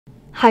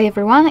Hi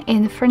everyone,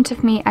 in front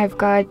of me I've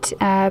got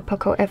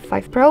POCO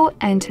F5 Pro,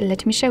 and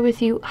let me share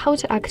with you how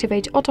to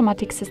activate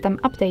automatic system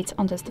updates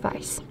on this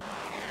device.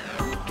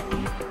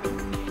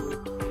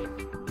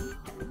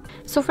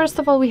 So first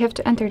of all, we have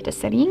to enter the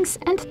settings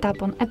and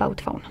tap on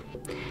About Phone.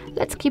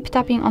 Let's keep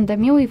tapping on the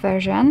MIUI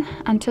version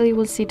until you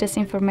will see this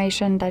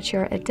information that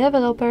you're a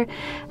developer,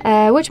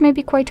 which may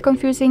be quite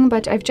confusing,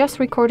 but I've just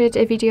recorded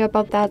a video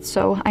about that,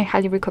 so I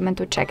highly recommend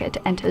to check it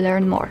and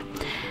learn more.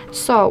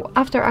 So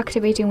after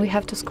activating, we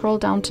have to scroll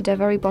down to the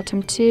very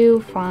bottom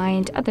to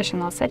find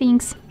additional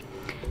settings,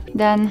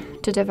 then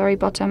to the very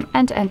bottom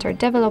and enter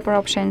developer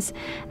options.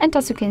 And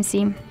as you can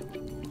see,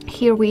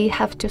 here we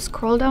have to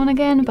scroll down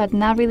again, but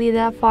not really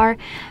that far,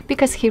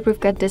 because here we've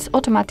got this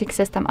automatic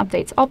system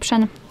updates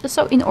option.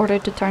 So in order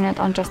to turn it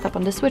on, just tap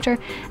on the switcher,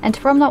 and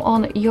from now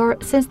on,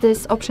 since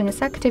this option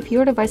is active,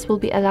 your device will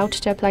be allowed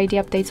to apply the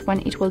updates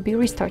when it will be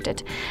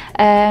restarted.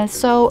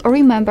 So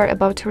remember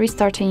about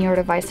restarting your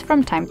device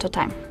from time to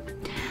time.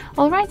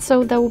 Alright,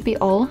 so that will be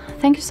all.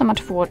 Thank you so much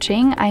for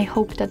watching. I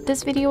hope that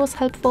this video was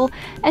helpful,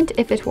 and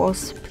if it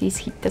was, please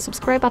hit the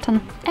subscribe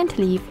button and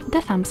leave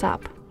the thumbs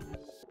up.